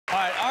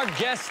Our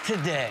guest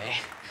today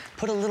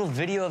put a little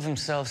video of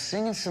himself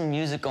singing some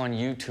music on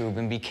YouTube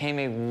and became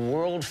a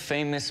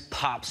world-famous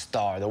pop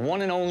star, the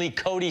one and only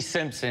Cody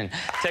Simpson.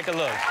 Take a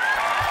look.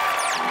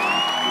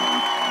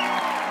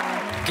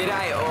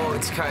 G'day all,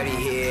 it's Cody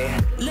here.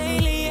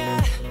 Lately I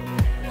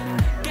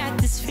got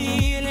this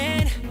feeling.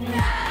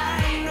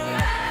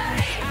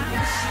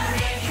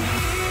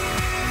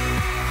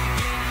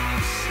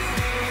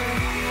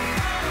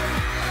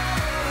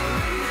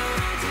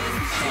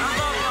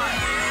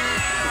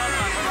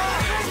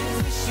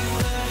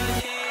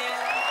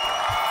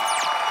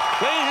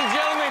 Ladies and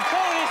gentlemen,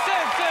 Cody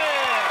Simpson!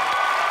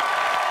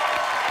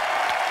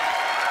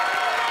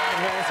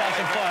 Man, let's have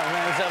some fun,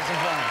 man. Let's have some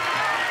fun.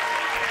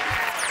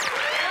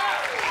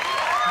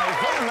 How you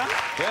feeling, man?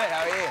 Good,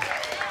 how are you?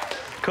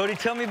 Cody,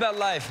 tell me about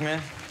life,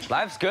 man.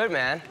 Life's good,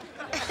 man.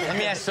 Let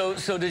me ask,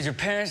 so did your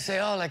parents say,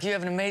 oh, like, you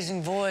have an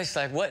amazing voice?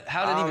 Like, what,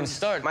 how did it even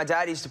start? My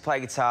dad used to play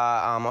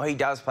guitar, or he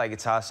does play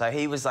guitar, so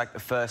he was, like, the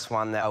first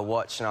one that I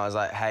watched, and I was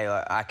like, hey,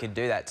 like, I could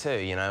do that too,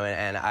 you know?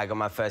 And I got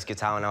my first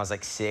guitar when I was,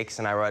 like, 6,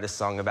 and I wrote a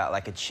song about,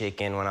 like, a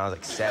chicken when I was,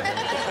 like, 7.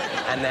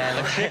 And then...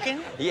 A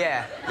chicken?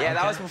 Yeah, Okay.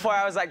 that was before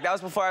I was, like,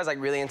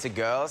 really into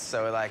girls,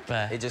 so, like,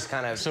 it just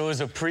kind of... So it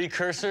was a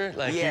precursor?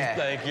 Like,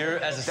 yeah. you're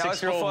as a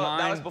 6-year-old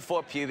mind? That was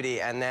before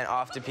puberty, and then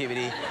after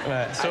puberty...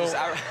 Right. So...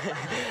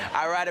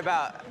 I write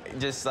about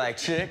just, like...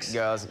 Chicks?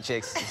 Girls,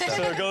 chicks.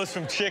 So it goes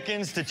from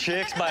chickens to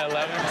chicks by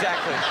 11?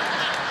 Exactly.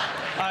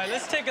 All right,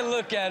 let's take a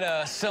look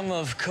at some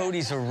of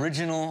Cody's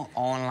original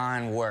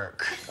online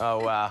work. Oh,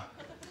 wow.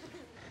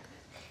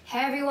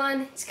 Hey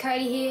everyone, it's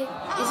Cody here.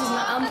 This is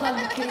my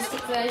unplugged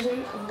acoustic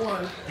version of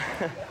One.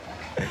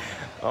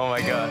 Oh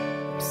my God.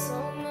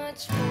 So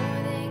much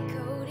more than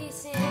Cody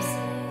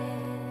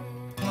Simpson.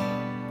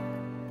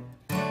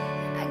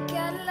 I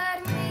got a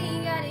lot of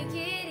me, gotta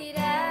get it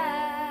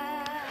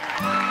out.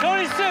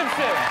 Cody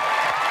Simpson!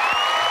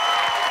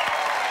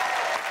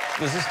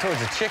 Was this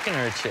towards a chicken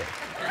or a chick?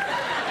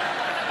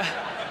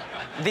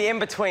 The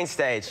in-between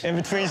stage.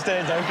 In-between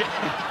stage, okay.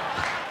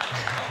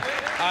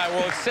 All right,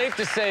 well, it's safe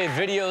to say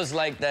videos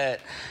like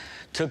that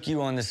took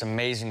you on this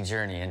amazing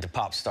journey into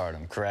pop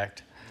stardom,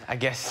 correct? I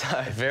guess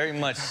so. Very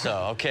much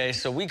so, okay?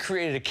 So we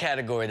created a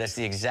category that's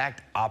the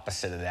exact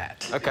opposite of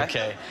that. Okay.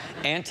 Okay?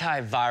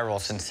 Anti-viral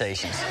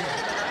sensations.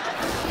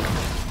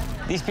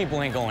 These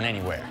people ain't going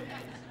anywhere.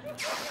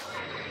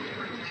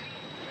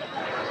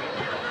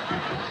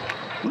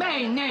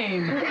 My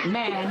name,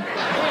 man.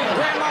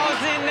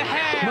 Grandma's in the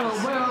house!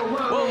 Whoa, whoa,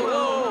 whoa, Whoa,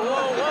 whoa,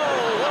 whoa,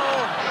 whoa,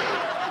 whoa.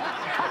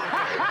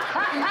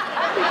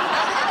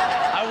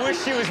 I wish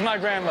she was my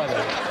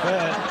grandmother.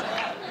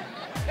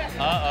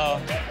 Uh-oh.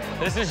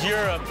 This is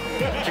Europe.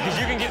 Because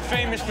you can get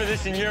famous for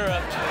this in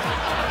Europe.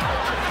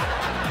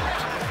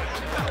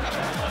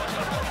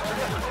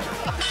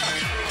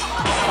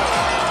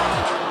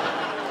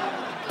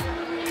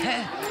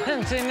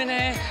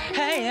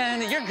 Hey,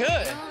 Anna, you're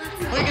good.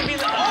 What are you gonna be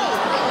like? Oh!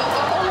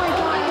 Oh my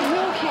God, are you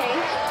okay?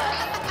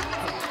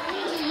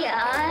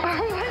 Yeah.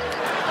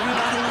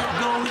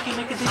 Go, we can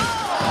make a deal.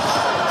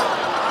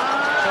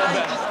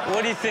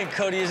 What do you think,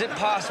 Cody? Is it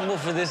possible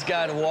for this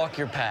guy to walk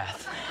your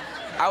path?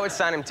 I would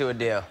sign him to a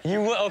deal.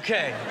 You will?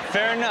 Okay,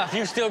 fair enough.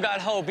 You still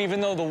got hope, even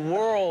though the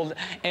world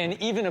and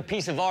even a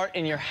piece of art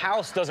in your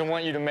house doesn't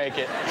want you to make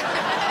it.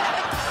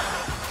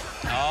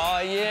 Oh,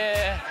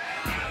 yeah.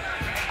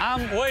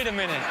 Wait a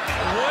minute.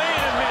 Wait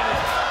a minute.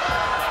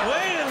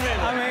 Wait a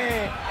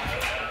minute.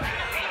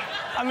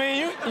 I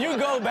mean, you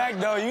go back,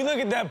 though. You look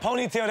at that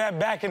ponytail, that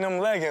back in them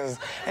leggings,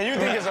 and you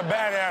think it's a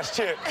badass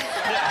chick.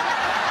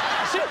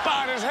 She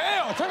fine as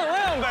hell. Turn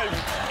around, baby.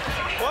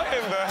 What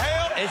in the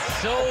hell? It's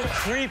so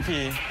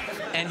creepy,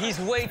 and he's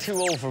way too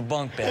old for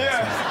bunk beds.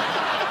 Yeah.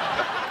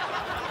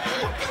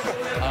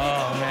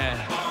 Oh, man.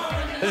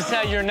 This is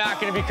how you're not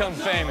going to become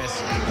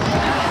famous.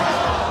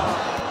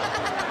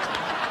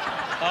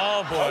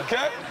 Oh, boy.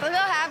 Okay. Look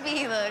how happy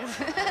he looks.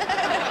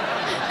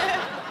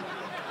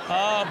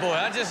 Oh, boy,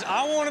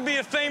 I want to be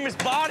a famous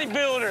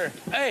bodybuilder.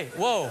 Hey,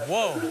 whoa,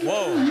 whoa,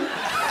 whoa.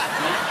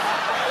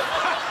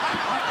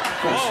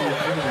 Whoa.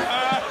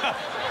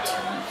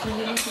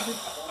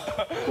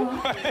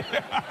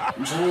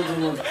 I'm trying to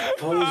do my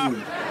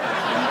poses.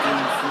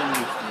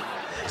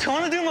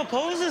 Trying to do my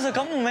poses? A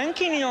couple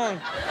mankini on.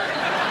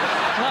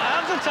 My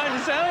abs are tight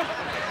as hell.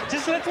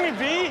 Just let me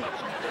be.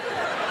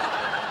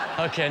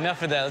 Okay,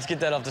 enough of that. Let's get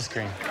that off the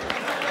screen.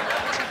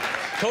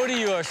 Cody,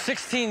 you are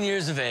 16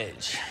 years of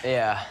age.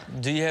 Yeah.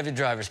 Do you have your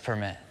driver's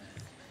permit?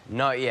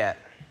 Not yet.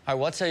 All right,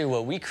 well, I'll tell you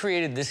what. We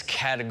created this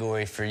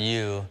category for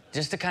you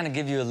just to kind of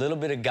give you a little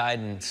bit of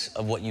guidance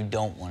of what you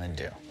don't want to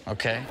do,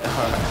 okay?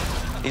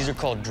 These are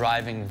called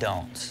driving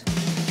don'ts.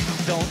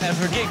 Don't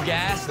ever get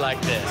gas like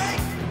this.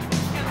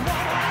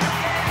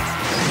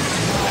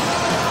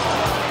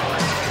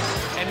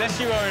 Unless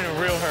you are in a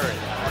real hurry.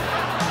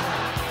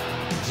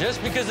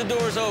 Just because the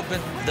door's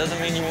open doesn't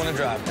mean you want to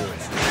drive through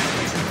it.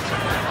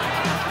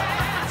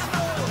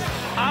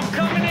 I'm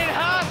coming in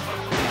hot.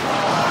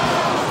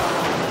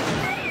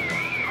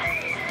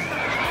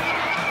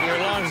 Your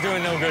alarm's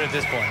doing no good at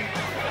this point.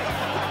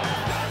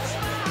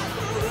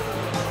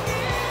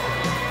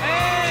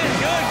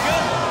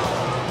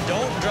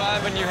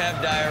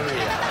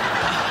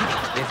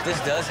 if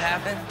this does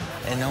happen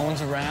and no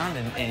one's around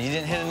and you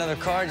didn't hit another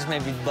car, just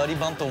maybe buddy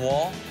bump the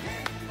wall.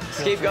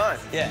 Just keep going.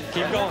 Yeah,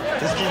 keep going.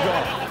 Just keep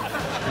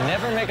going.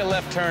 Never make a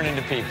left turn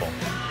into people.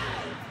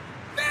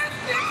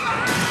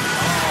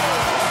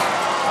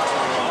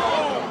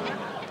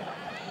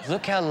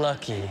 Look how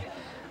lucky.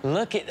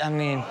 Look at, I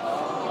mean,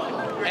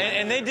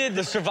 and they did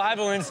the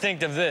survival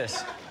instinct of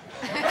this.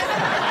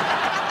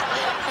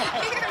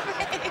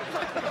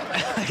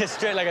 Like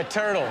straight like a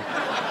turtle.